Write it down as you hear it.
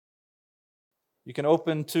You can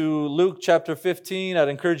open to Luke chapter 15. I'd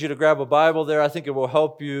encourage you to grab a Bible there. I think it will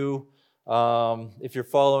help you if you're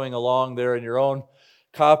following along there in your own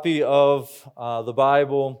copy of the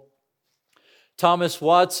Bible. Thomas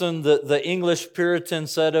Watson, the English Puritan,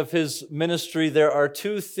 said of his ministry, "There are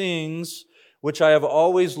two things which I have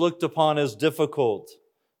always looked upon as difficult.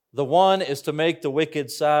 The one is to make the wicked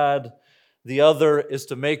sad. The other is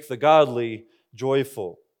to make the godly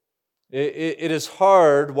joyful." It is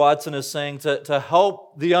hard, Watson is saying, to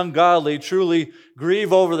help the ungodly truly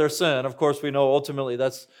grieve over their sin. Of course, we know ultimately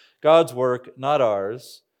that's God's work, not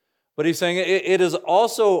ours. But he's saying it is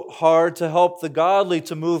also hard to help the godly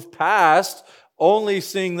to move past only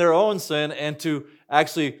seeing their own sin and to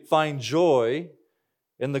actually find joy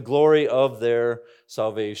in the glory of their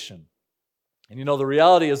salvation. And you know, the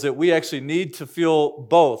reality is that we actually need to feel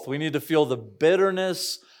both. We need to feel the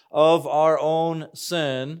bitterness of our own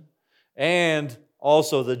sin and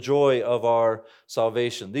also the joy of our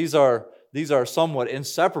salvation. These are somewhat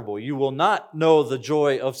inseparable. You will not know the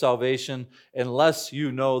joy of salvation unless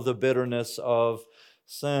you know the bitterness of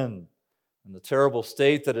sin and the terrible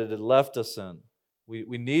state that it had left us in.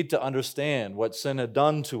 We need to understand what sin had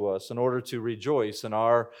done to us in order to rejoice in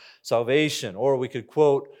our salvation. Or we could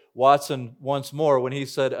quote Watson once more when he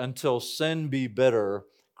said, "Until sin be bitter,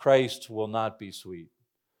 Christ will not be sweet."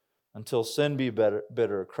 Until sin be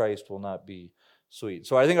bitter, Christ will not be sweet.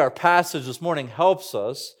 So I think our passage this morning helps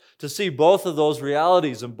us to see both of those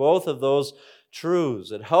realities and both of those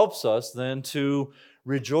truths. It helps us then to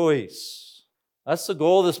rejoice. That's the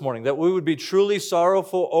goal this morning, that we would be truly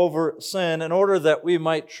sorrowful over sin in order that we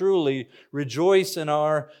might truly rejoice in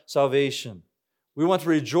our salvation. We want to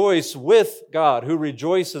rejoice with God, who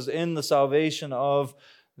rejoices in the salvation of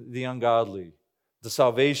the ungodly, the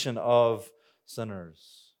salvation of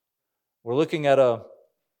sinners. We're looking at a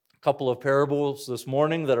couple of parables this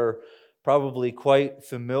morning that are probably quite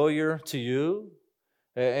familiar to you.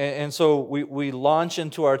 And so we launch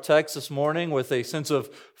into our text this morning with a sense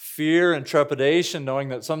of fear and trepidation, knowing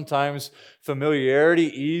that sometimes familiarity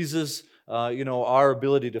eases our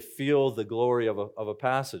ability to feel the glory of a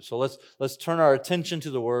passage. So let's turn our attention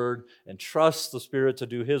to the Word and trust the Spirit to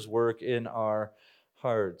do His work in our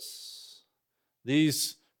hearts.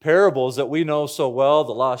 These parables that we know so well,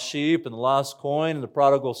 the lost sheep and the lost coin and the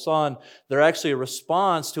prodigal son, they're actually a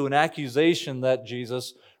response to an accusation that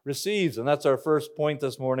Jesus receives. And that's our first point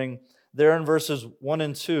this morning. There in verses 1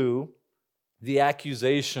 and 2, the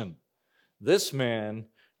accusation. This man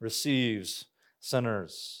receives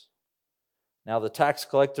sinners. Now the tax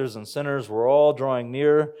collectors and sinners were all drawing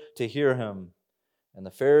near to hear him. And the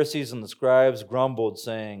Pharisees and the scribes grumbled,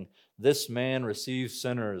 saying, "This man receives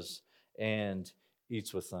sinners and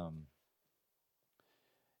eats with them."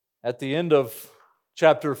 At the end of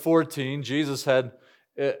chapter 14, Jesus had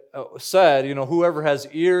said, whoever has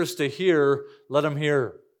ears to hear, let him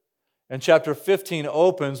hear. And chapter 15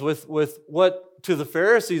 opens with what, to the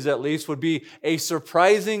Pharisees at least, would be a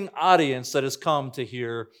surprising audience that has come to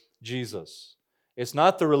hear Jesus. It's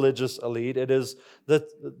not the religious elite, it is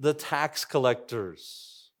the tax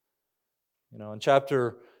collectors. In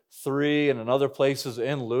chapter 3 and in other places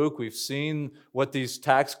in Luke, we've seen what these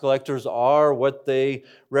tax collectors are, what they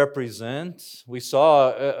represent. We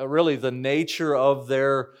saw really the nature of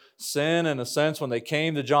their sin in a sense when they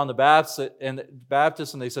came to John the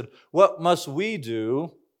Baptist and they said, "What must we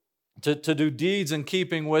do to do deeds in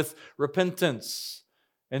keeping with repentance?"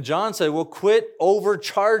 And John said, "Well, quit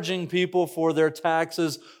overcharging people for their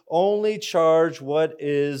taxes. Only charge what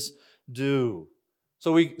is due."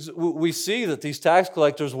 So we see that these tax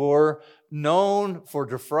collectors were known for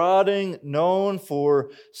defrauding, known for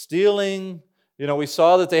stealing. We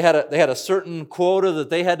saw that they had a certain quota that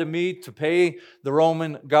they had to meet to pay the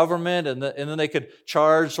Roman government, and then they could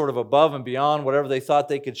charge sort of above and beyond whatever they thought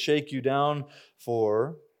they could shake you down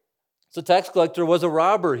for. So the tax collector was a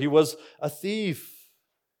robber. He was a thief.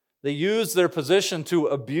 They used their position to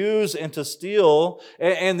abuse and to steal.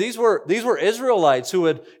 And these were Israelites who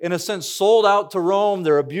had, in a sense, sold out to Rome.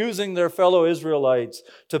 They're abusing their fellow Israelites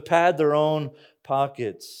to pad their own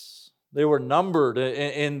pockets. They were numbered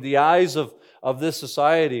in the eyes of this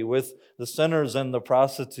society with the sinners and the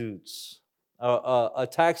prostitutes. A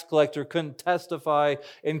tax collector couldn't testify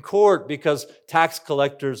in court because tax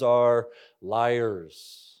collectors are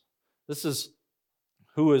liars. This is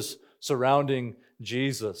who is surrounding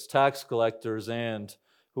Jesus, tax collectors, and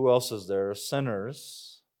who else is there?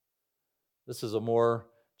 Sinners. This is a more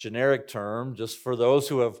generic term just for those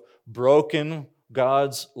who have broken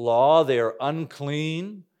God's law. They are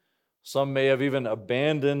unclean. Some may have even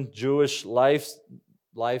abandoned Jewish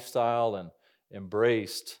lifestyle and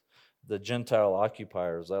embraced the Gentile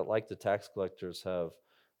occupiers, like the tax collectors have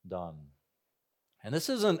done. And this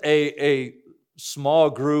isn't a small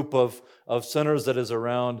group of sinners that is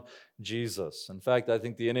around Jesus. In fact, I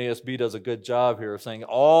think the NASB does a good job here of saying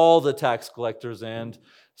all the tax collectors and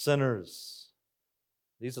sinners.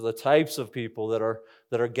 These are the types of people that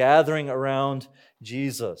are gathering around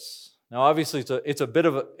Jesus. Now, obviously, it's a bit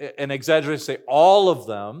of an exaggeration to say all of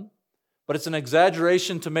them, but it's an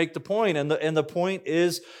exaggeration to make the point. And the point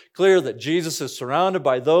is clear that Jesus is surrounded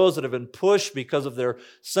by those that have been pushed because of their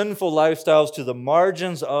sinful lifestyles to the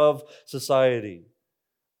margins of society.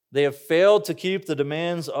 They have failed to keep the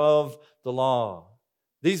demands of the law.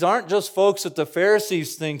 These aren't just folks that the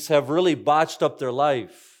Pharisees think have really botched up their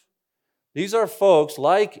life. These are folks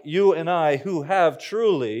like you and I who have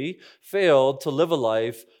truly failed to live a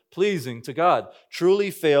life pleasing to God,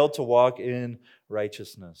 truly failed to walk in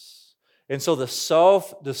righteousness. And so the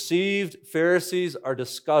self-deceived Pharisees are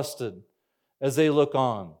disgusted as they look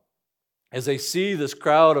on, as they see this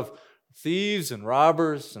crowd of thieves and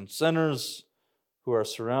robbers and sinners who are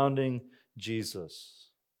surrounding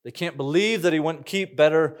Jesus. They can't believe that he wouldn't keep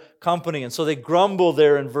better company, and so they grumble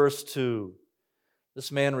there in verse 2.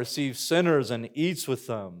 This man receives sinners and eats with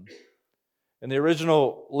them. In the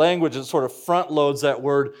original language, it sort of front loads that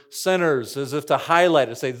word sinners as if to highlight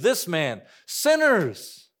it, say, this man,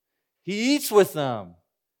 sinners. He eats with them.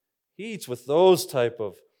 He eats with those type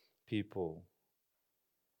of people.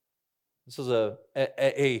 This is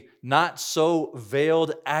a not so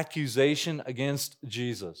veiled accusation against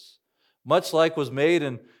Jesus. Much like was made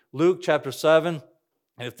in Luke chapter 7.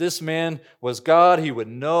 If this man was God, he would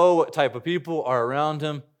know what type of people are around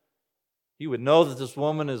him. He would know that this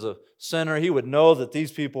woman is a sinner. He would know that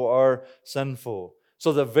these people are sinful.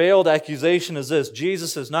 So the veiled accusation is this: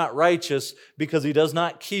 Jesus is not righteous because he does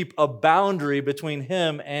not keep a boundary between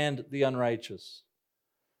him and the unrighteous.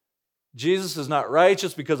 Jesus is not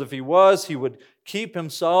righteous because if he was, he would keep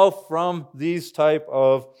himself from these type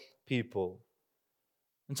of people.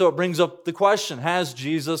 And so it brings up the question, has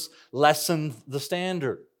Jesus lessened the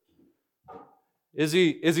standard? Is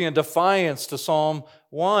he in defiance to Psalm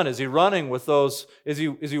 1? Is he running with those? Is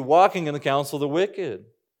he walking in the counsel of the wicked?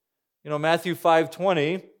 Matthew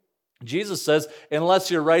 5:20, Jesus says, unless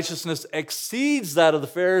your righteousness exceeds that of the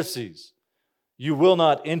Pharisees, you will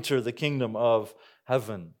not enter the kingdom of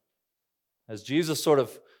heaven. Has Jesus sort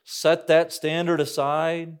of set that standard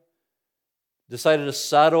aside, decided to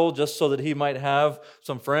settle just so that he might have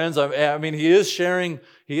some friends? I mean, he is sharing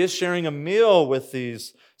a meal with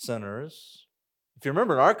these sinners. If you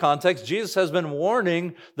remember in our context, Jesus has been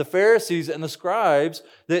warning the Pharisees and the scribes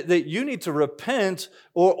that you need to repent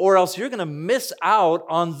or else you're going to miss out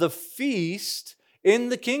on the feast in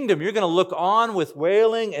the kingdom. You're going to look on with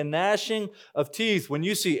wailing and gnashing of teeth when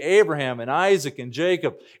you see Abraham and Isaac and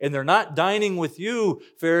Jacob, and they're not dining with you,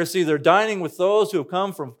 Pharisee. They're dining with those who have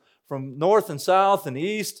come from north and south and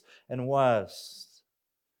east and west.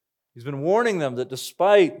 He's been warning them that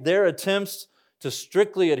despite their attempts to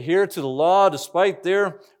strictly adhere to the law, despite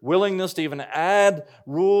their willingness to even add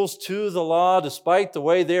rules to the law, despite the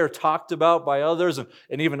way they are talked about by others and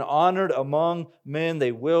even honored among men,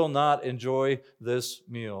 they will not enjoy this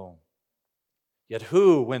meal. Yet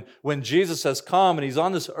when Jesus has come and he's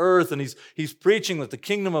on this earth and he's preaching that the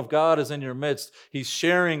kingdom of God is in your midst, he's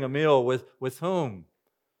sharing a meal with whom?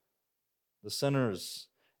 The sinners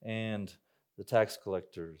and the tax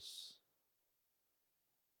collectors.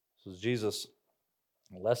 So Jesus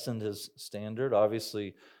lessened his standard?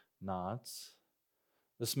 Obviously not.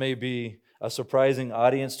 This may be a surprising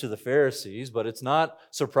audience to the Pharisees, but it's not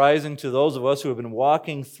surprising to those of us who have been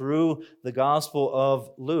walking through the Gospel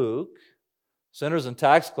of Luke. Sinners and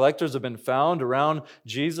tax collectors have been found around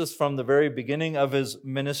Jesus from the very beginning of his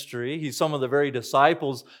ministry. Some of the very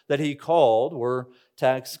disciples that he called were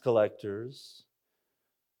tax collectors.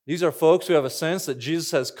 These are folks who have a sense that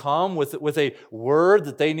Jesus has come with a word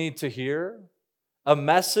that they need to hear, a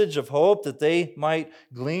message of hope that they might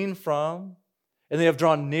glean from, and they have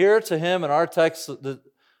drawn near to him. In our text, in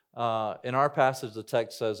our passage, the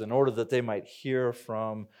text says, in order that they might hear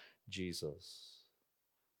from Jesus.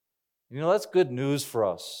 That's good news for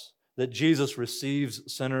us, that Jesus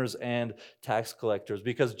receives sinners and tax collectors,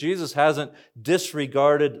 because Jesus hasn't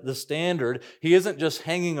disregarded the standard. He isn't just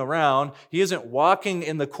hanging around. He isn't walking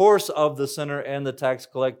in the course of the sinner and the tax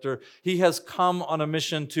collector. He has come on a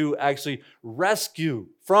mission to actually rescue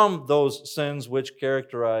from those sins which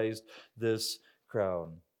characterized this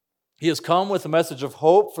crowd. He has come with a message of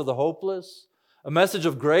hope for the hopeless, a message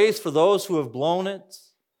of grace for those who have blown it,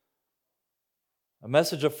 a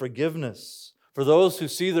message of forgiveness For those who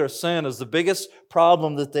see their sin as the biggest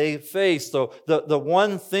problem that they face, the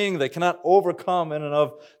one thing they cannot overcome in and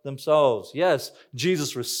of themselves. Yes,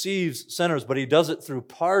 Jesus receives sinners, but He does it through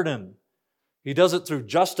pardon. He does it through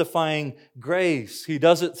justifying grace. He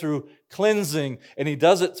does it through cleansing, and He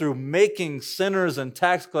does it through making sinners and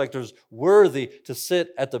tax collectors worthy to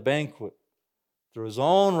sit at the banquet through His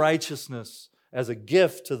own righteousness as a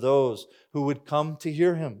gift to those who would come to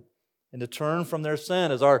hear Him and to turn from their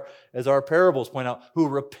sin, as our parables point out, who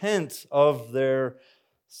repent of their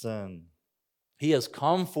sin. He has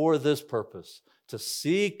come for this purpose, to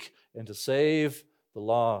seek and to save the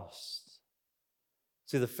lost.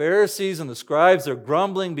 See, the Pharisees and the scribes, they're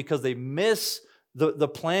grumbling because they miss the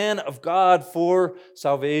plan of God for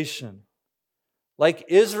salvation. Like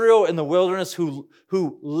Israel in the wilderness, who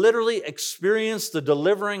literally experienced the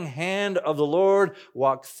delivering hand of the Lord,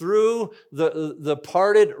 walked through the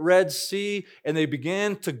parted Red Sea, and they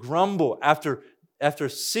began to grumble after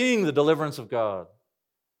seeing the deliverance of God.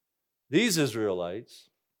 These Israelites,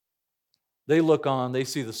 they look on, they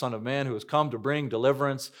see the Son of Man who has come to bring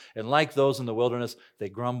deliverance, and like those in the wilderness, they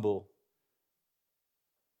grumble.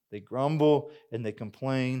 They grumble and they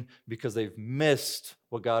complain because they've missed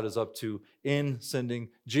what God is up to in sending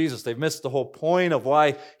Jesus. They've missed the whole point of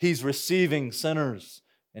why He's receiving sinners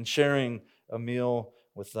and sharing a meal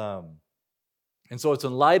with them. And so it's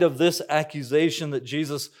in light of this accusation that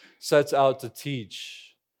Jesus sets out to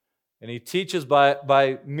teach. And He teaches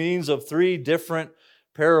by means of 3 different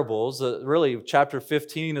parables. Really, chapter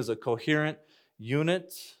 15 is a coherent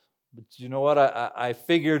unit. But you know what? I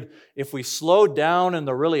figured if we slowed down in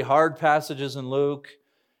the really hard passages in Luke,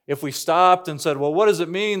 if we stopped and said, well, what does it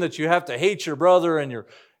mean that you have to hate your brother and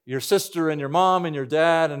your sister and your mom and your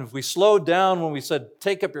dad? And if we slowed down when we said,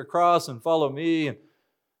 take up your cross and follow me, and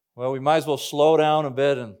well, we might as well slow down a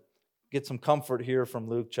bit and get some comfort here from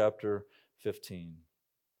Luke chapter 15.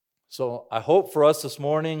 So I hope for us this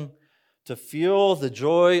morning to feel the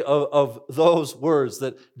joy of those words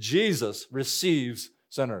that Jesus receives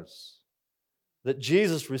sinners. That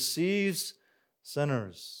Jesus receives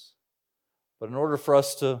sinners. But in order for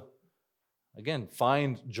us to, again,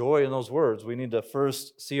 find joy in those words, we need to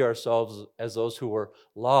first see ourselves as those who are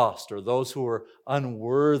lost or those who are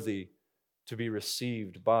unworthy to be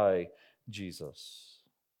received by Jesus.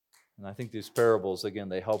 And I think these parables, again,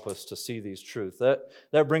 they help us to see these truths.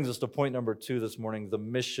 That brings us to point number 2 this morning, the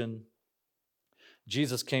mission.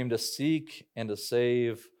 Jesus came to seek and to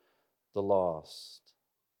save the lost.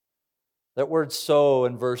 That word "so"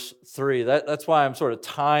 in verse 3, that's why I'm sort of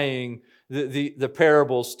tying the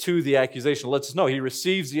parables to the accusation. Let's us know He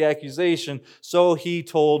receives the accusation, so He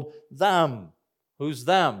told them. Who's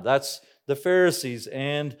them? That's the Pharisees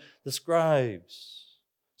and the scribes.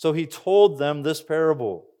 So He told them this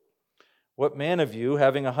parable. What man of you,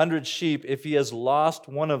 having 100 sheep, if he has lost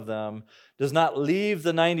one of them, does not leave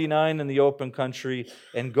the 99 in the open country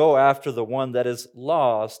and go after the one that is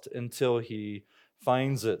lost until he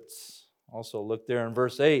finds it? Also look there in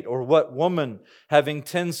verse 8. Or what woman, having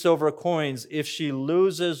 10 silver coins, if she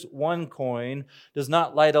loses one coin, does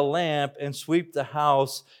not light a lamp and sweep the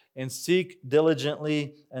house and seek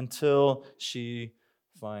diligently until she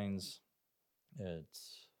finds it?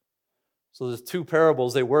 So there's 2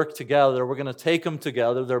 parables. They work together. We're going to take them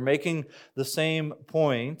together. They're making the same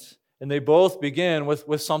point, and they both begin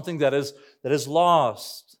with something that is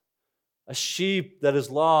lost. A sheep that is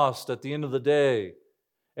lost at the end of the day,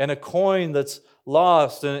 and a coin that's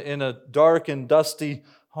lost in a dark and dusty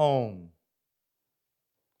home.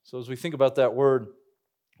 So as we think about that word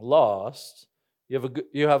lost,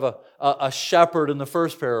 you have a shepherd in the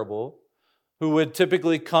first parable who would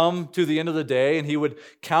typically come to the end of the day, and he would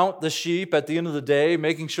count the sheep at the end of the day,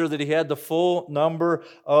 making sure that he had the full number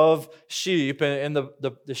of sheep. And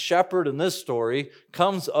the shepherd in this story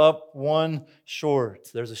comes up one short.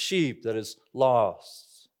 There's a sheep that is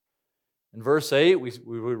lost. In verse 8, we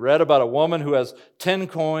read about a woman who has 10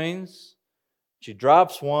 coins. She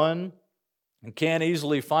drops one and can't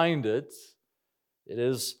easily find it. It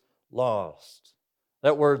is lost.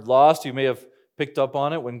 That word lost, you may have picked up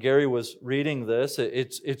on it when Gary was reading this.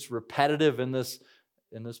 It's repetitive in this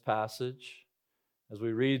passage. As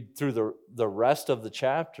we read through the rest of the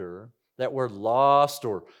chapter, that word lost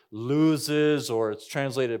or loses, or it's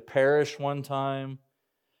translated perish one time,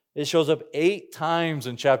 it shows up 8 times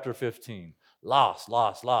in chapter 15. Lost,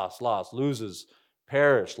 lost, lost, lost, loses,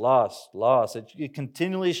 perish, lost, lost. It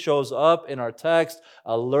continually shows up in our text,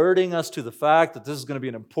 alerting us to the fact that this is going to be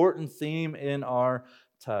an important theme in our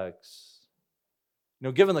text. You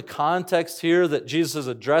know, given the context here that Jesus is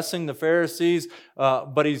addressing the Pharisees,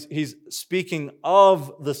 but he's speaking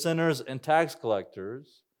of the sinners and tax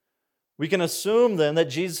collectors, We can assume then that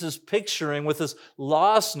Jesus is picturing with his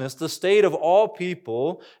lostness the state of all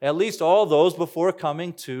people, at least all those before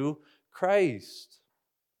coming to Christ.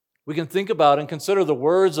 We can think about and consider the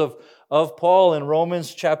words of Paul in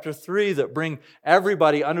Romans chapter 3 that bring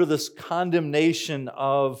everybody under this condemnation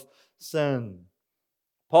of sin.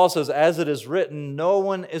 Paul says, as it is written, no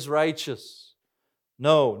one is righteous.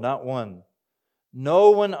 No, not one.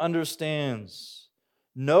 No one understands.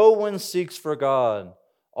 No one seeks for God.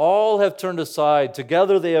 All have turned aside.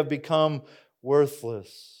 Together they have become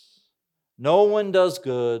worthless. No one does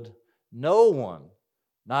good. No one,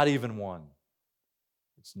 not even one.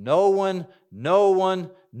 It's no one, no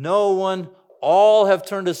one, no one. All have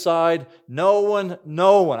turned aside. No one,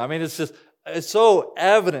 no one. I mean, it's so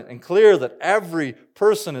evident and clear that every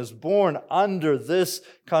person is born under this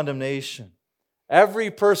condemnation.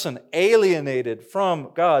 Every person alienated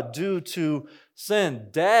from God due to sin,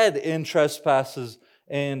 dead in trespasses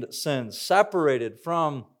and sins, separated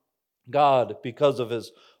from God because of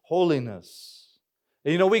His holiness.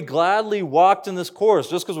 And, we gladly walked in this course.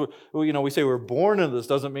 Just because we say we're born into this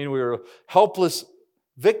doesn't mean we were helpless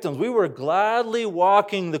victims. We were gladly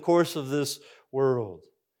walking the course of this world.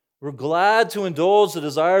 We're glad to indulge the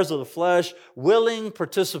desires of the flesh, willing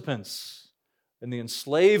participants in the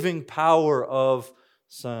enslaving power of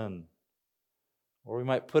sin. Or we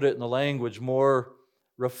might put it in the language more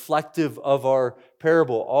reflective of our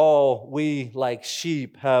parable. All we, like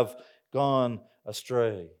sheep, have gone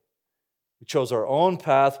astray. We chose our own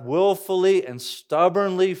path, willfully and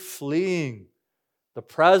stubbornly fleeing the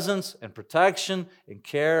presence and protection and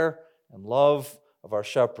care and love of our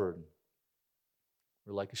shepherd.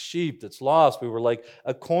 We're like a sheep that's lost. We were like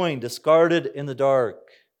a coin discarded in the dark,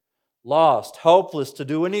 lost, helpless to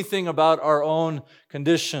do anything about our own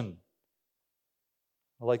condition.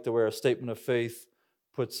 I like the way our statement of faith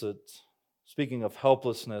puts it. Speaking of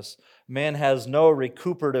helplessness, man has no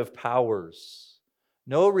recuperative powers.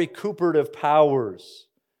 No recuperative powers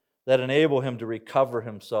that enable him to recover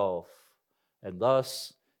himself. And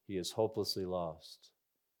thus, he is hopelessly lost.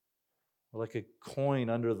 We're like a coin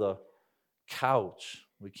under the couch.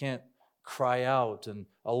 We can't cry out and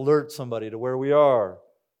alert somebody to where we are.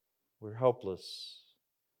 We're helpless.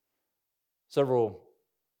 Several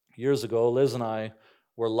years ago, Liz and I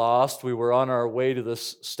were lost. We were on our way to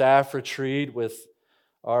this staff retreat with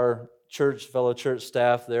our fellow church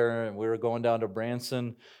staff there, and we were going down to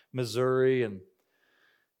Branson, Missouri, and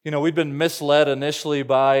we'd been misled initially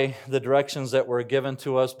by the directions that were given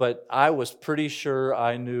to us, but I was pretty sure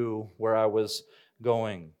I knew where I was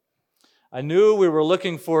going. I knew we were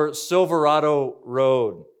looking for Silverado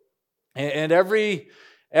Road, and every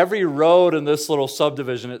road in this little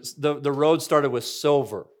subdivision, the road started with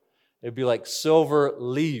silver. It'd be like silver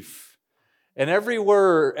leaf. And every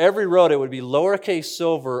road, it would be lowercase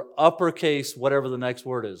silver, uppercase, whatever the next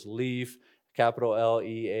word is. Leaf, capital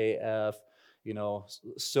L-E-A-F,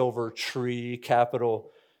 silver tree,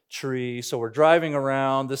 capital tree. So we're driving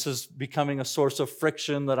around. This is becoming a source of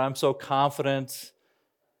friction that I'm so confident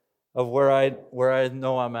of where I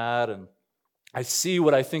know I'm at. And I see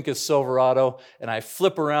what I think is Silverado, and I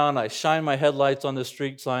flip around, I shine my headlights on the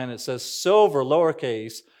street sign. It says silver,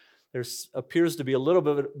 lowercase. There appears to be a little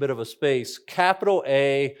bit of a space, capital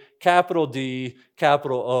A, capital D,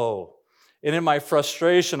 capital O. And in my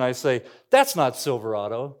frustration, I say, that's not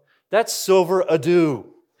Silverado, that's Silver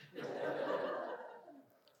Ado.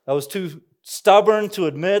 I was too stubborn to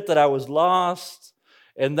admit that I was lost.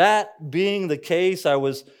 And that being the case, I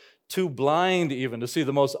was too blind even to see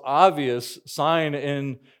the most obvious sign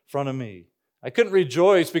in front of me. I couldn't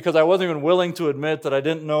rejoice because I wasn't even willing to admit that I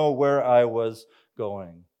didn't know where I was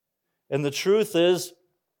going. And the truth is,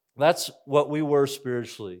 that's what we were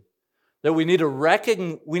spiritually. That we need to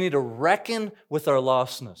reckon with our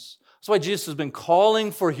lostness. That's why Jesus has been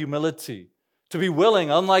calling for humility. To be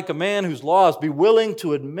willing, unlike a man who's lost, be willing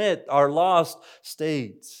to admit our lost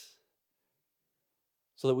state.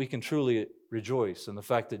 So that we can truly rejoice in the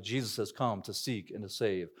fact that Jesus has come to seek and to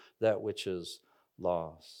save that which is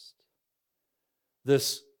lost.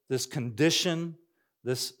 This condition,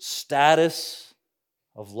 this status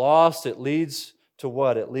of lost, it leads to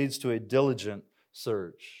what? It leads to a diligent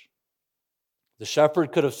search. The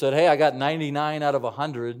shepherd could have said, hey, I got 99 out of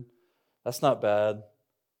 100. That's not bad.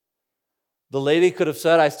 The lady could have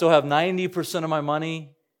said, I still have 90% of my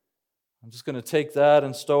money. I'm just going to take that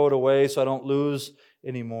and stow it away so I don't lose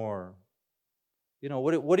anymore.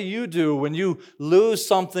 What do you do when you lose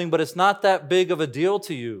something, but it's not that big of a deal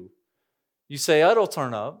to you? You say, it'll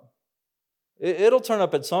turn up. It'll turn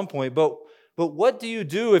up at some point, but what do you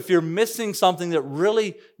do if you're missing something that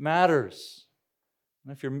really matters?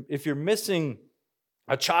 If you're missing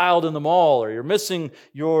a child in the mall, or you're missing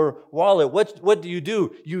your wallet, what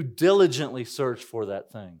do? You diligently search for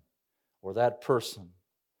that thing or that person.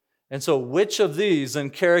 And so which of these then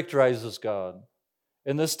characterizes God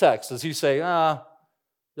in this text? Does he say,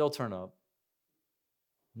 they'll turn up?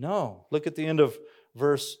 No. Look at the end of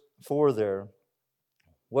verse 4 there.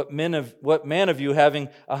 What man of you, having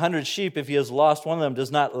 100 sheep, if he has lost one of them,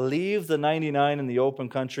 does not leave the 99 in the open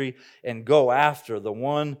country and go after the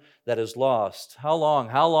one that is lost? How long?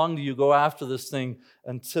 How long do you go after this thing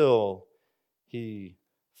until he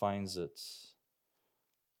finds it?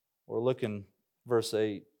 Or look in verse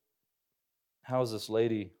 8. How is this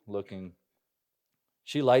lady looking?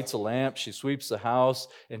 She lights a lamp, she sweeps the house,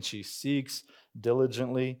 and she seeks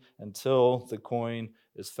diligently until the coin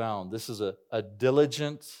is found. This is a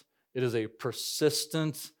diligent, it is a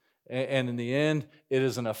persistent, and in the end, it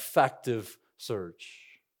is an effective search.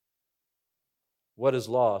 What is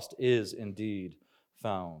lost is indeed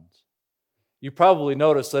found. You probably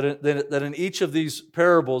noticed that in each of these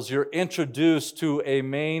parables, you're introduced to a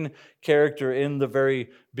main character in the very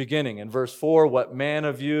beginning. In verse 4, what man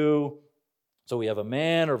of you? So we have a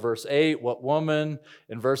man, or verse 8, what woman?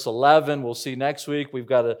 In verse 11, we'll see next week, we've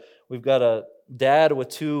got a dad with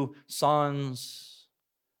 2 sons.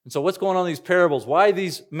 And so what's going on in these parables? Why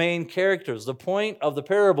these main characters? The point of the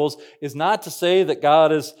parables is not to say that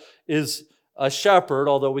God is a shepherd,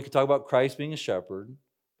 although we could talk about Christ being a shepherd.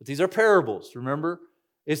 But these are parables, remember?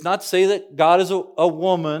 It's not to say that God is a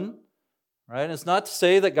woman, right? It's not to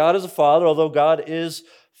say that God is a father, although God is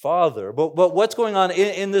Father. But what's going on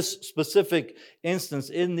in this specific instance,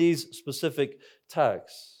 in these specific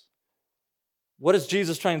texts? What is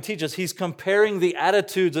Jesus trying to teach us? He's comparing the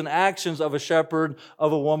attitudes and actions of a shepherd,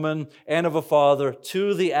 of a woman, and of a father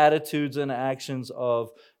to the attitudes and actions of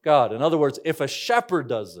God. In other words, if a shepherd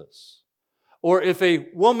does this, or if a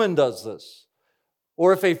woman does this,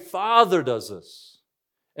 or if a father does this,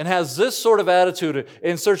 and has this sort of attitude,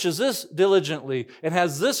 and searches this diligently, and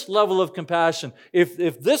has this level of compassion, if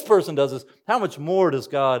this person does this, how much more does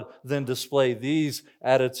God then display these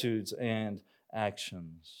attitudes and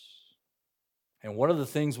actions? And one of the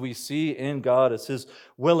things we see in God is His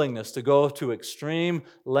willingness to go to extreme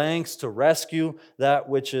lengths to rescue that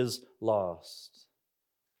which is lost.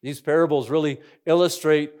 These parables really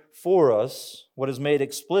illustrate for us what is made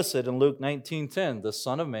explicit in Luke 19:10. The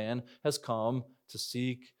Son of Man has come to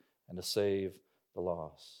seek and to save the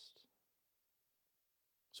lost.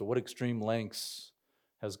 So what extreme lengths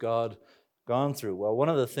has God gone through? Well, one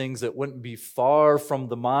of the things that wouldn't be far from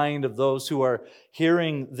the mind of those who are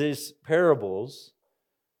hearing these parables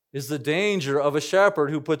is the danger of a shepherd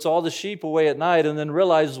who puts all the sheep away at night and then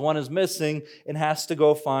realizes one is missing and has to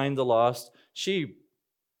go find the lost sheep.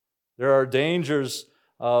 There are dangers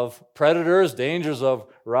of predators, dangers of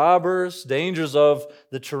robbers, dangers of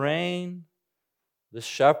the terrain. This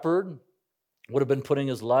shepherd would have been putting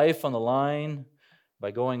his life on the line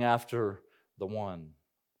by going after the one.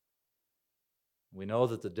 We know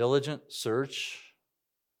that the diligent search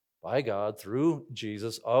by God through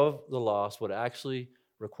Jesus of the lost would actually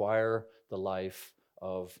require the life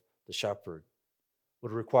of the shepherd,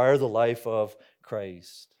 would require the life of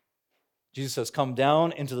Christ. Jesus has come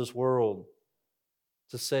down into this world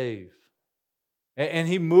to save. And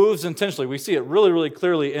He moves intentionally. We see it really, really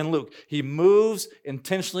clearly in Luke. He moves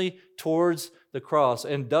intentionally towards the cross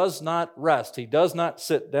and does not rest. He does not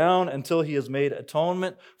sit down until He has made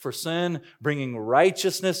atonement for sin, bringing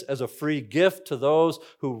righteousness as a free gift to those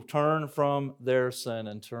who turn from their sin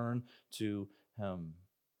and turn to Him.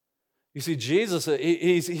 You see, Jesus,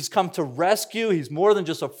 He's come to rescue. He's more than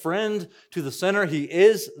just a friend to the sinner. He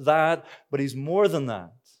is that, but He's more than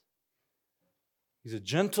that. He's a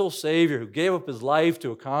gentle Savior who gave up His life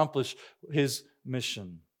to accomplish His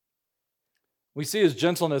mission. We see His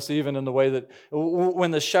gentleness even in the way that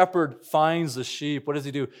when the shepherd finds the sheep, what does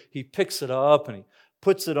He do? He picks it up and He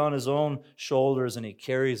puts it on His own shoulders and He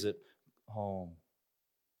carries it home.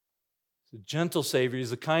 He's a gentle Savior.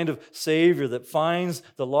 He's the kind of Savior that finds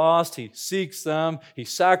the lost. He seeks them. He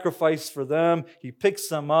sacrifices for them. He picks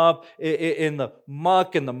them up in the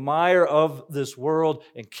muck and the mire of this world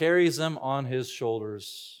and carries them on His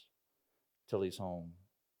shoulders till He's home.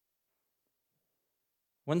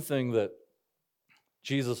 One thing that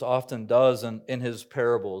Jesus often does in His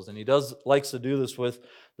parables, and He likes to do this with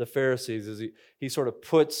the Pharisees, is he sort of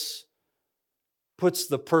puts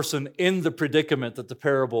the person in the predicament that the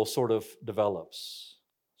parable sort of develops.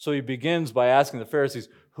 So He begins by asking the Pharisees,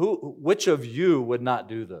 which of you would not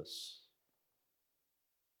do this?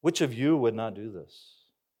 Which of you would not do this?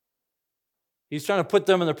 He's trying to put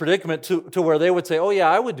them in the predicament to where they would say, oh yeah,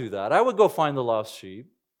 I would do that. I would go find the lost sheep.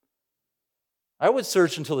 I would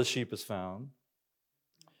search until the sheep is found.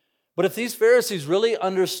 But if these Pharisees really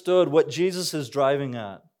understood what Jesus is driving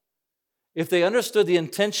at, if they understood the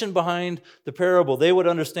intention behind the parable, they would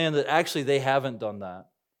understand that actually they haven't done that.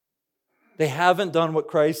 They haven't done what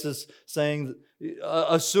Christ is saying,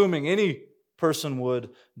 assuming any person would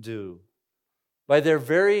do. By their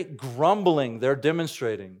very grumbling, they're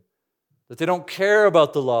demonstrating that they don't care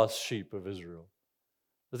about the lost sheep of Israel,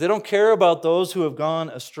 that they don't care about those who have gone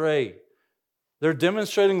astray. They're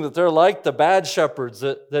demonstrating that they're like the bad shepherds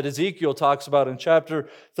that Ezekiel talks about in chapter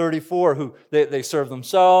 34, who they serve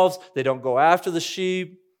themselves, they don't go after the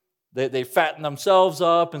sheep, they fatten themselves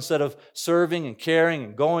up instead of serving and caring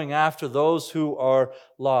and going after those who are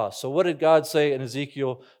lost. So what did God say in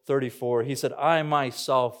Ezekiel 34? He said, I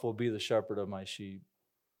myself will be the shepherd of my sheep.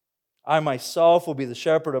 I myself will be the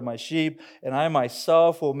shepherd of my sheep, and I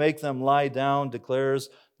myself will make them lie down, declares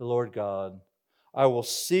the Lord God. I will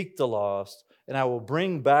seek the lost, and I will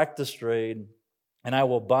bring back the strayed, and I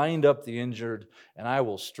will bind up the injured, and I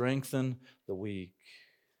will strengthen the weak.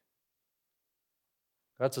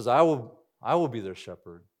 God says, I will be their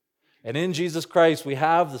shepherd. And in Jesus Christ, we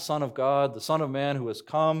have the Son of God, the Son of Man, who has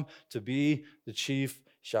come to be the chief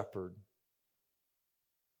shepherd.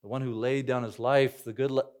 The one who laid down his life, the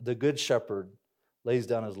good shepherd, lays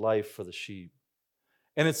down his life for the sheep.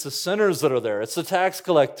 And it's the sinners that are there. It's the tax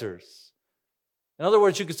collectors. In other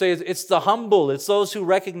words, you could say it's the humble. It's those who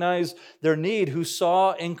recognize their need, who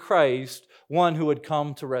saw in Christ one who had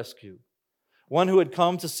come to rescue. One who had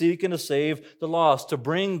come to seek and to save the lost, to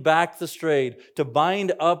bring back the strayed, to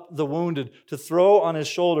bind up the wounded, to throw on his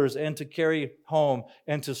shoulders and to carry home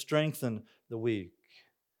and to strengthen the weak.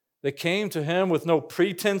 They came to him with no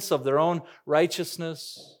pretense of their own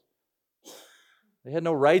righteousness. They had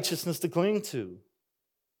no righteousness to cling to.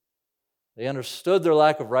 They understood their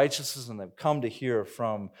lack of righteousness, and they've come to hear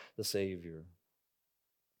from the Savior.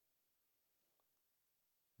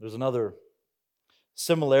 There's another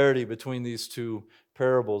similarity between these two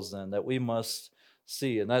parables then that we must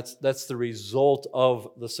see, and that's the result of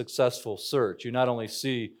the successful search. You not only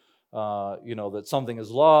see that something is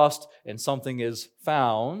lost and something is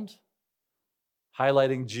found,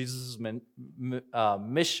 highlighting Jesus'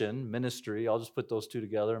 ministry. I'll just put those two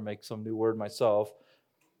together and make some new word myself.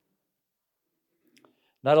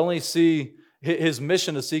 Not only see his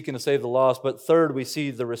mission to seek and to save the lost, but third, we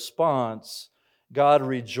see the response. God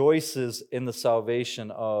rejoices in the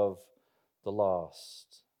salvation of the lost.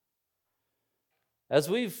 As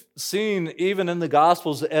we've seen, even in the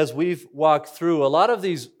Gospels, as we've walked through, a lot of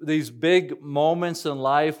these big moments in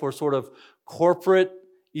life were sort of corporate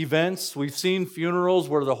events. We've seen funerals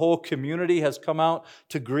where the whole community has come out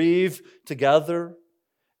to grieve together.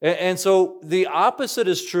 And so the opposite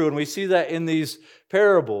is true, and we see that in these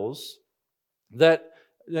parables, that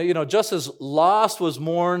just as loss was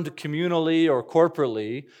mourned communally or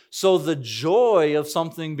corporately, so the joy of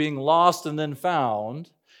something being lost and then found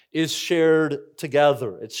is shared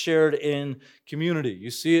together. It's shared in community. You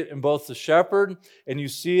see it in both the shepherd and you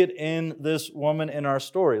see it in this woman in our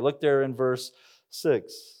story. Look there in verse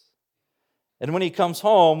 6. And when he comes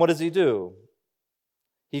home, what does he do?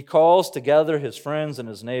 He calls together his friends and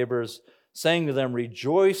his neighbors, saying to them,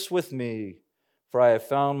 "Rejoice with me, for I have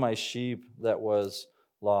found my sheep that was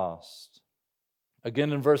lost."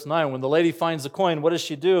 Again in verse 9, when the lady finds the coin, what does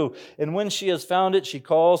she do? And when she has found it, she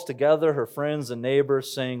calls together her friends and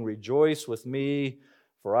neighbors, saying, "Rejoice with me,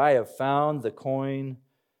 for I have found the coin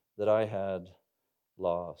that I had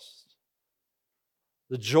lost."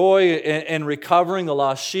 The joy in recovering the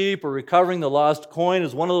lost sheep or recovering the lost coin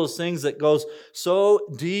is one of those things that goes so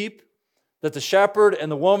deep that the shepherd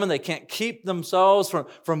and the woman, they can't keep themselves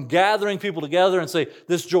from gathering people together and say,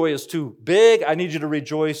 "This joy is too big. I need you to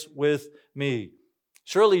rejoice with me."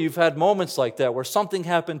 Surely you've had moments like that where something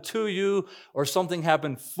happened to you or something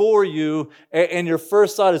happened for you, and your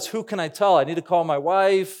first thought is, who can I tell? I need to call my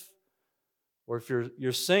wife. Or if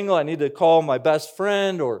you're single, I need to call my best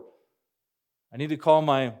friend, or I need to call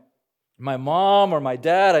my mom or my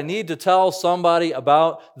dad. I need to tell somebody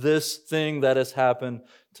about this thing that has happened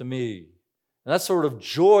to me. And that's sort of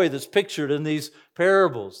joy that's pictured in these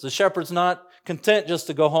parables. The shepherd's not content just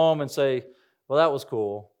to go home and say, "Well, that was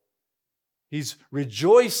cool." He's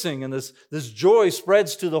rejoicing, and this joy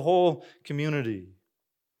spreads to the whole community.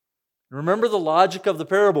 Remember the logic of the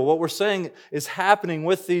parable. What we're saying is happening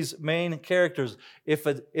with these main characters. If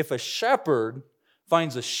a shepherd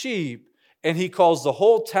finds a sheep and he calls the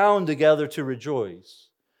whole town together to rejoice,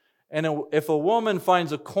 and if a woman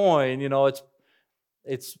finds a coin,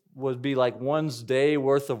 it would be like one's day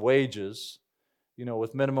worth of wages.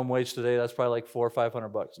 With minimum wage today, that's probably like $400 or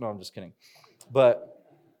 $500. No, I'm just kidding. But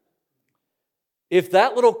if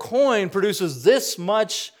that little coin produces this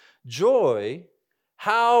much joy,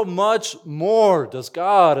 how much more does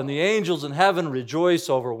God and the angels in heaven rejoice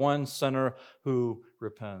over one sinner who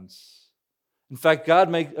repents? In fact,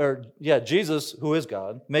 Jesus, who is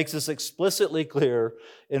God, makes this explicitly clear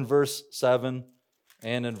in verse 7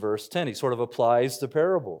 and in verse 10. He sort of applies the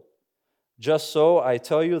parable. Just so, I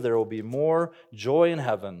tell you, there will be more joy in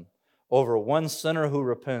heaven over one sinner who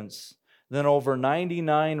repents than over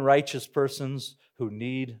 99 righteous persons who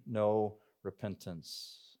need no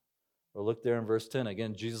repentance. Or look there in verse 10.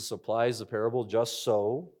 Again, Jesus applies the parable. Just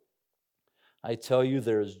so, I tell you,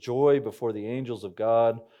 there is joy before the angels of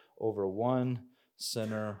God over one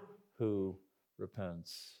sinner who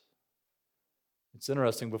repents. It's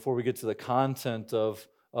interesting, before we get to the content of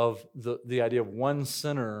the idea of one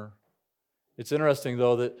sinner, it's interesting,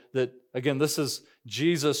 though, that again, this is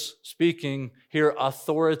Jesus speaking here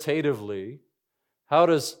authoritatively. How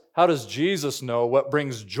does Jesus know what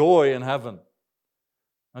brings joy in heaven?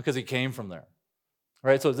 Because he came from there.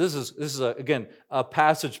 Right? So this is again a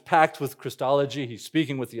passage packed with Christology. He's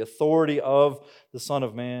speaking with the authority of the Son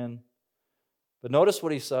of Man. But notice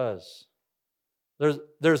what he says.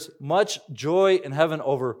 There's much joy in heaven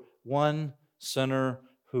over one sinner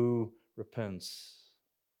who repents.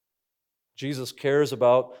 Jesus cares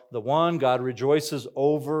about the one. God rejoices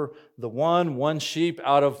over the one sheep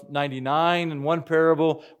out of 99 in one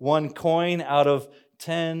parable, one coin out of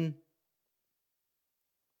 10.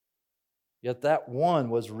 Yet that one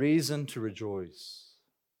was reason to rejoice.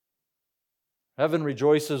 Heaven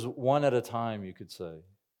rejoices one at a time, you could say.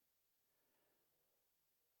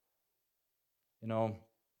 You know,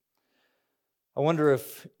 I wonder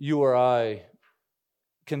if you or I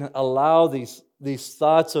can allow these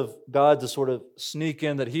thoughts of God to sort of sneak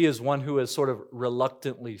in, that He is one who is sort of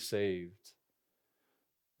reluctantly saved.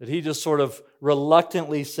 That He just sort of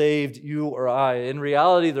reluctantly saved you or I. In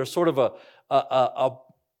reality, there's sort of a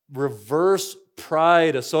reverse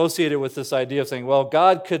pride associated with this idea of saying, well,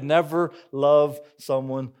 God could never love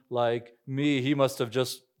someone like me. He must have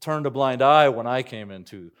just turned a blind eye when I came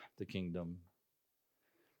into the kingdom.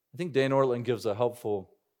 I think Dane Ortland gives a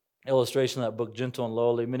helpful illustration in that book, Gentle and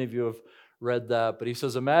Lowly. Many of you have read that, but he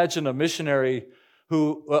says, imagine a missionary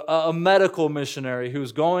a medical missionary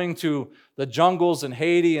who's going to the jungles in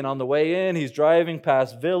Haiti, and on the way in, he's driving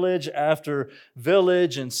past village after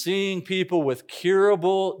village and seeing people with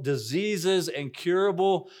curable diseases and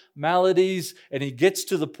curable maladies, and he gets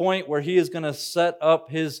to the point where he is going to set up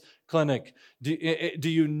his clinic. Do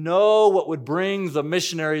you know what would bring the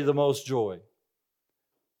missionary the most joy?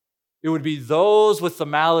 It would be those with the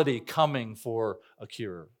malady coming for a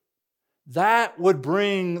cure. That would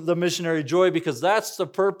bring the missionary joy, because that's the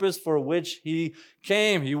purpose for which he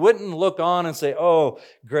came. He wouldn't look on and say, oh,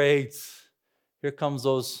 great, here comes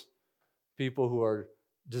those people who are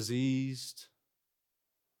diseased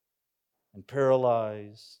and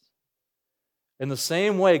paralyzed. In the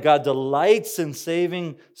same way, God delights in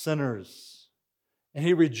saving sinners. And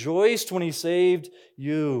He rejoiced when He saved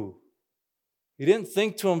you. He didn't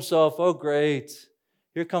think to Himself, oh, great,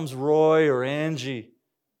 here comes Roy or Angie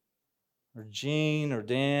or Jean or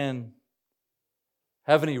Dan.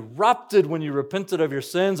 Heaven erupted when you repented of your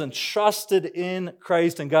sins and trusted in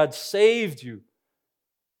Christ, and God saved you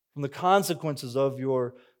from the consequences of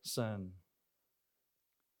your sin.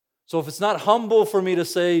 So if it's not humble for me to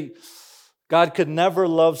say, God could never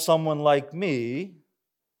love someone like me,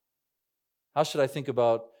 how should I think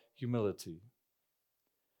about humility?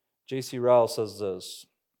 J.C. Ryle says this: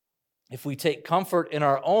 if we take comfort in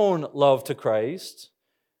our own love to Christ,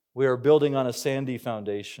 we are building on a sandy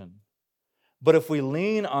foundation. But if we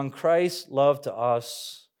lean on Christ's love to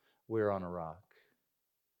us, we're on a rock.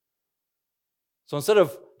 So instead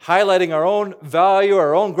of highlighting our own value,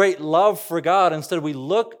 our own great love for God, instead we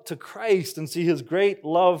look to Christ and see His great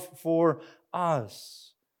love for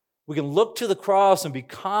us. We can look to the cross and be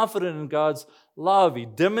confident in God's love. He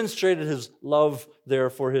demonstrated His love there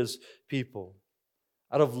for His people.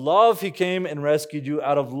 Out of love, He came and rescued you.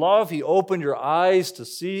 Out of love, He opened your eyes to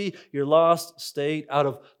see your lost state. Out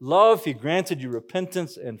of love, He granted you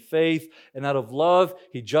repentance and faith. And out of love,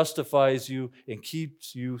 He justifies you and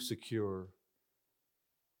keeps you secure.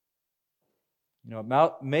 You know,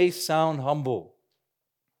 it may sound humble.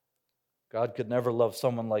 God could never love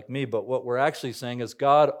someone like me, but what we're actually saying is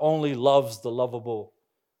God only loves the lovable.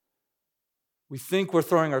 We think we're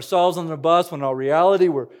throwing ourselves on the bus, when in all reality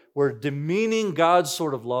we're demeaning God's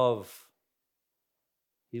sort of love.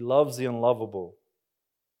 He loves the unlovable.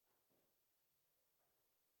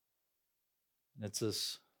 And it's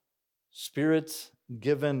this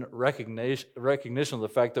Spirit-given recognition of the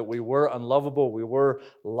fact that we were unlovable, we were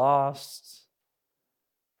lost.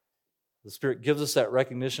 The Spirit gives us that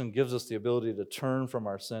recognition, gives us the ability to turn from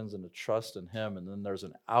our sins and to trust in Him, and then there's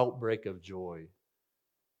an outbreak of joy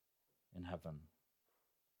in heaven.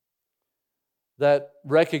 That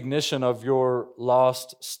recognition of your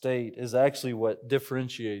lost state is actually what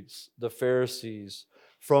differentiates the Pharisees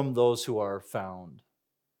from those who are found.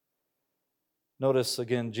 Notice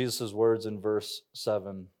again Jesus' words in verse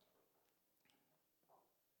 7.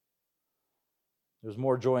 There's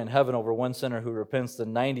more joy in heaven over one sinner who repents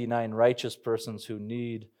than 99 righteous persons who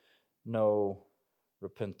need no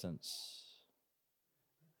repentance.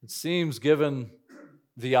 It seems, given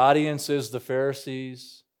the audience is the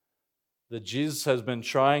Pharisees, that Jesus has been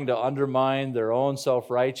trying to undermine their own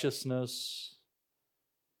self-righteousness,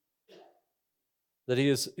 that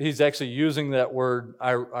he's actually using that word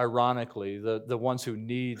ironically, the ones who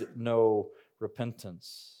need no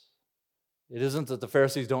repentance. It isn't that the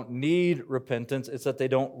Pharisees don't need repentance, it's that they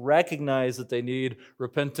don't recognize that they need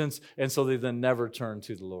repentance, and so they then never turn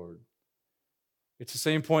to the Lord. It's the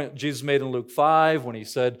same point Jesus made in Luke 5 when he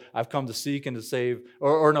said, I've come to seek and to save,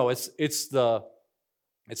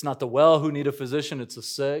 it's not the well who need a physician, it's the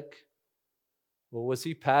sick. Well, was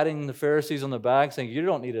he patting the Pharisees on the back saying, you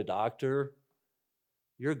don't need a doctor,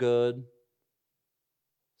 you're good?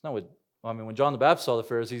 It's not when John the Baptist saw the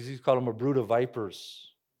Pharisees, he called them a brood of vipers.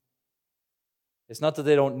 It's not that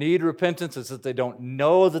they don't need repentance, it's that they don't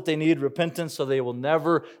know that they need repentance, so they will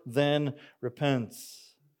never then repent.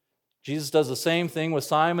 Jesus does the same thing with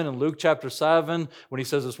Simon in Luke chapter 7 when he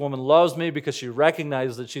says, this woman loves me because she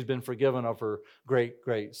recognizes that she's been forgiven of her great,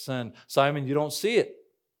 great sin. Simon, you don't see it.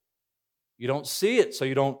 You don't see it, so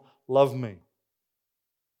you don't love me.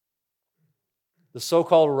 The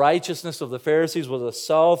so-called righteousness of the Pharisees was a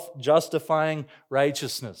self-justifying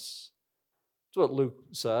righteousness. That's what Luke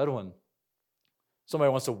said when somebody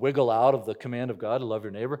wants to wiggle out of the command of God to love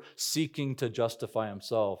your neighbor, seeking to justify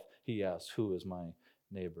himself. He asks, who is my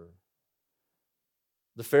neighbor?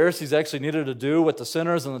 The Pharisees actually needed to do what the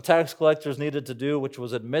sinners and the tax collectors needed to do, which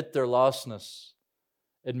was admit their lostness,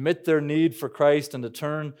 admit their need for Christ, and to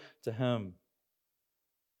turn to Him.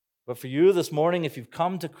 But for you this morning, if you've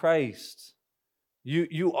come to Christ,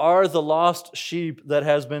 you are the lost sheep that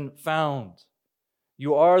has been found.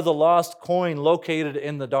 You are the lost coin located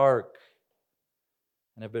in the dark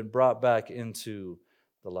and have been brought back into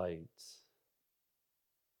the light.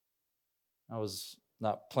 I was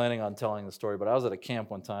not planning on telling the story, but I was at a camp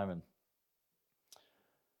one time, and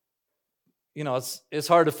it's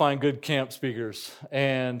hard to find good camp speakers.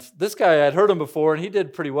 And this guy, I'd heard him before, and he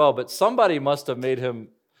did pretty well, but somebody must have made him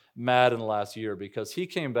mad in the last year because he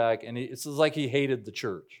came back, and it's like he hated the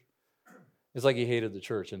church. It's like he hated the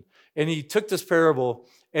church. And he took this parable,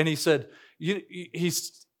 and he said,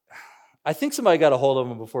 I think somebody got a hold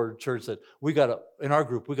of him before church said, in our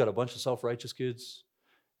group, we got a bunch of self-righteous kids,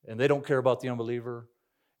 and they don't care about the unbeliever.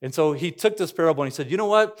 And so he took this parable and he said, you know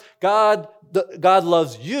what? God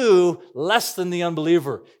loves you less than the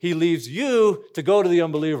unbeliever. He leaves you to go to the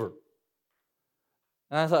unbeliever.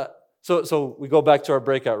 And I thought, so we go back to our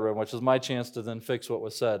breakout room, which is my chance to then fix what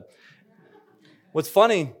was said. What's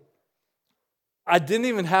funny, I didn't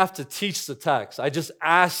even have to teach the text. I just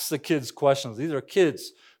asked the kids questions. These are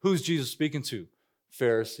kids. Who's Jesus speaking to?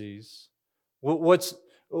 Pharisees.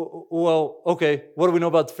 Okay, what do we know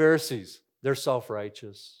about the Pharisees? They're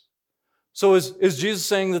self-righteous. So is Jesus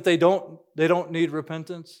saying that they don't need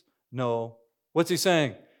repentance? No. What's he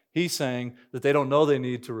saying? He's saying that they don't know they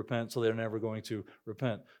need to repent, so they're never going to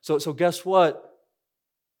repent. So guess what,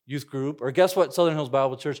 youth group, or guess what, Southern Hills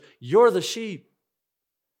Bible Church? You're the sheep.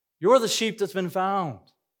 You're the sheep that's been found.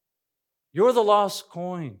 You're the lost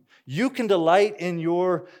coin. You can delight in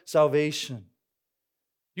your salvation.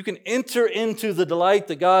 You can enter into the delight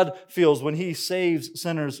that God feels when He saves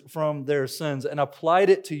sinners from their sins and applied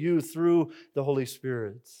it to you through the Holy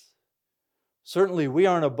Spirit. Certainly, we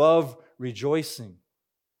aren't above rejoicing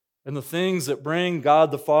in the things that bring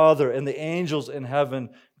God the Father and the angels in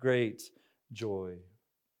heaven great joy.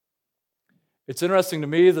 It's interesting to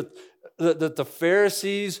me that the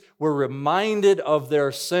Pharisees were reminded of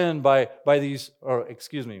their sin by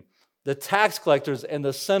the tax collectors and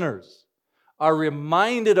the sinners are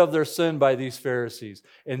reminded of their sin by these Pharisees.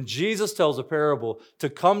 And Jesus tells a parable to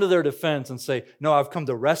come to their defense and say, no, I've come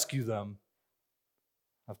to rescue them.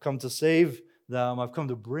 I've come to save them. I've come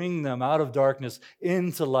to bring them out of darkness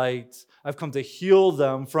into light. I've come to heal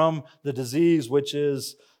them from the disease which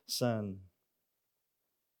is sin.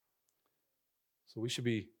 So we should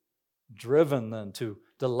be driven then to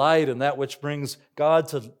delight in that which brings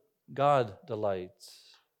God delight.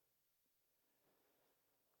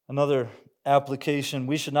 Another application,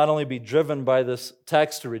 we should not only be driven by this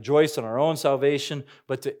text to rejoice in our own salvation,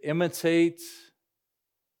 but to imitate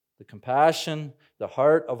the compassion, the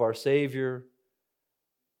heart of our Savior,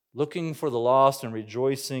 looking for the lost and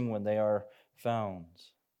rejoicing when they are found.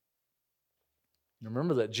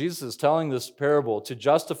 Remember that Jesus is telling this parable to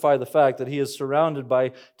justify the fact that he is surrounded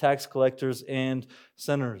by tax collectors and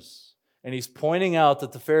sinners. And he's pointing out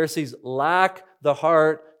that the Pharisees lack the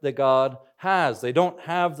heart that God has. They don't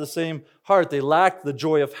have the same heart. They lack the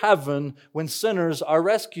joy of heaven when sinners are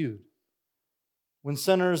rescued, when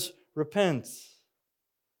sinners repent.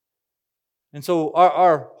 And so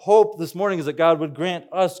our hope this morning is that God would grant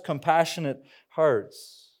us compassionate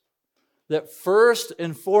hearts. That first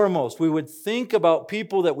and foremost, we would think about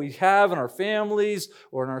people that we have in our families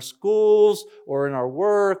or in our schools or in our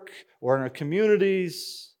work or in our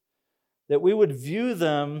communities, that we would view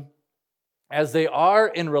them as they are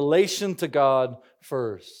in relation to God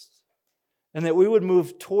first, and that we would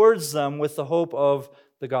move towards them with the hope of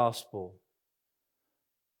the gospel.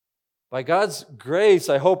 By God's grace,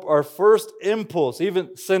 I hope our first impulse,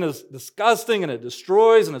 even sin is disgusting and it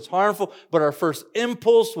destroys and it's harmful, but our first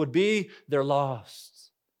impulse would be they're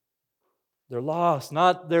lost. They're lost,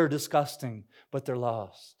 not they're disgusting, but they're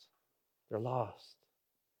lost. They're lost.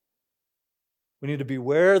 We need to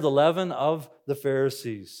beware the leaven of the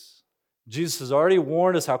Pharisees. Jesus has already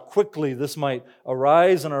warned us how quickly this might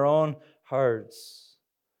arise in our own hearts,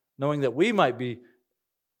 knowing that we might be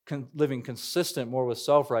living consistent more with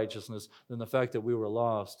self-righteousness than the fact that we were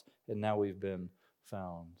lost and now we've been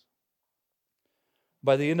found.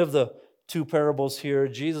 By the end of the two parables here,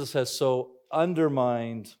 Jesus has so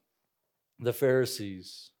undermined the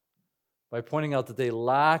Pharisees by pointing out that they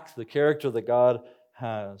lack the character that God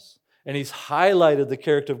has. And he's highlighted the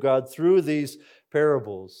character of God through these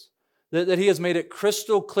parables. That he has made it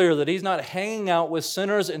crystal clear that he's not hanging out with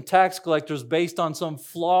sinners and tax collectors based on some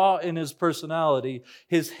flaw in his personality.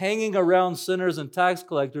 His hanging around sinners and tax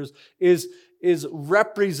collectors is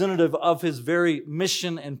representative of his very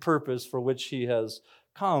mission and purpose for which he has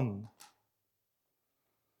come.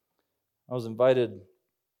 I was invited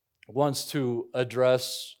once to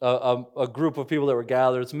address a group of people that were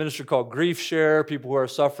gathered. It's a ministry called Grief Share, people who are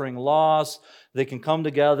suffering loss. They can come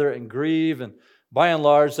together and grieve, and by and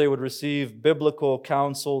large, they would receive biblical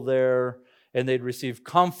counsel there, and they'd receive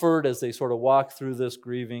comfort as they sort of walk through this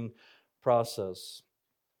grieving process.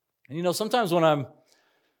 And sometimes when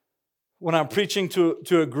I'm preaching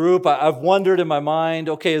to a group, I've wondered in my mind,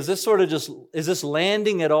 okay, is this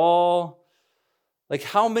landing at all? Like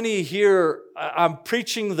how many here, I'm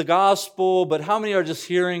preaching the gospel, but how many are just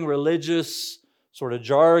hearing religious sort of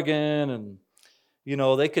jargon and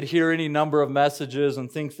they could hear any number of messages and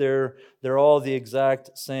think they're all the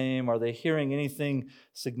exact same. Are they hearing anything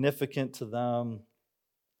significant to them?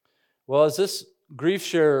 Well, as this Grief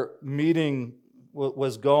Share meeting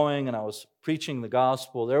was going and I was preaching the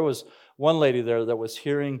gospel, there was one lady there that was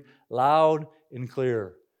hearing loud and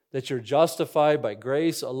clear that you're justified by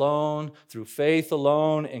grace alone, through faith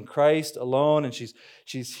alone, in Christ alone. And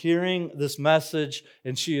she's hearing this message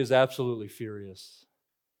and she is absolutely furious.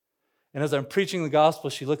 And as I'm preaching the gospel,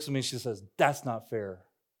 she looks at me and she says, "That's not fair.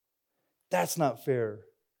 That's not fair."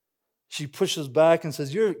 She pushes back and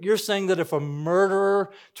says, You're saying that if a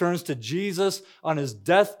murderer turns to Jesus on his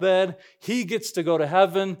deathbed, he gets to go to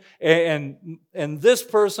heaven, and this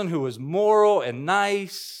person who is moral and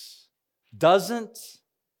nice doesn't?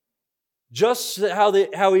 Just how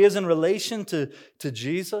he is in relation to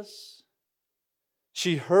Jesus?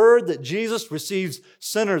 She heard that Jesus receives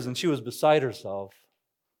sinners and she was beside herself.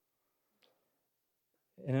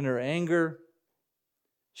 And in her anger,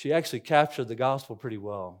 she actually captured the gospel pretty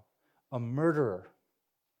well. A murderer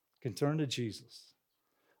can turn to Jesus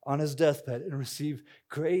on his deathbed and receive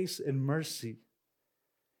grace and mercy.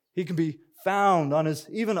 He can be found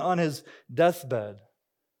even on his deathbed.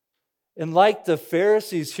 And like the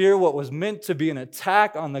Pharisees here, what was meant to be an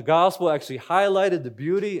attack on the gospel actually highlighted the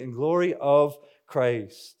beauty and glory of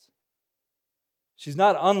Christ. She's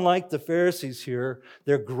not unlike the Pharisees here.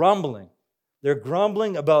 They're grumbling. They're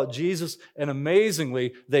grumbling about Jesus, and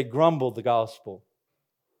amazingly, they grumble the gospel.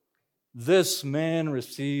 This man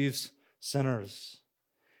receives sinners,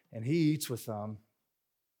 and he eats with them.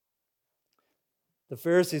 The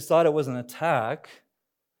Pharisees thought it was an attack,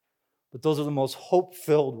 but those are the most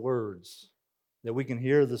hope-filled words that we can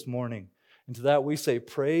hear this morning. And to that we say,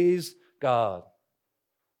 praise God,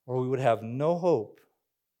 or we would have no hope.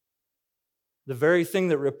 The very thing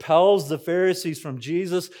that repels the Pharisees from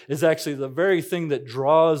Jesus is actually the very thing that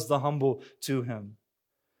draws the humble to him.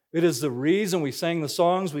 It is the reason we sang the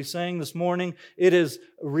songs we sang this morning. It is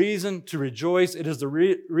a reason to rejoice. It is the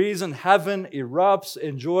reason heaven erupts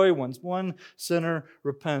in joy when one sinner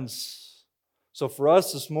repents. So for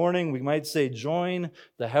us this morning, we might say, join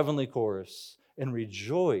the heavenly chorus and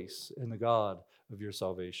rejoice in the God of your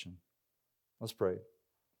salvation. Let's pray.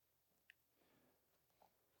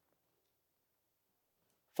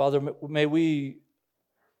 Father, may we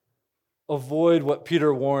avoid what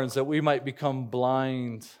Peter warns, that we might become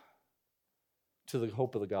blind to the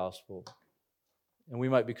hope of the gospel, and we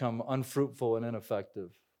might become unfruitful and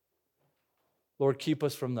ineffective. Lord, keep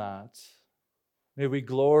us from that. May we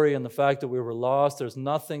glory in the fact that we were lost. There's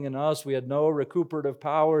nothing in us. We had no recuperative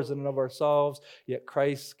powers in and of ourselves, yet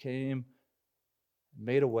Christ came,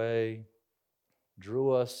 made a way,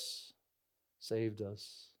 drew us, saved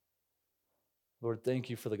us. Lord, thank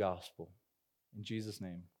you for the gospel. In Jesus'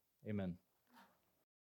 name, amen.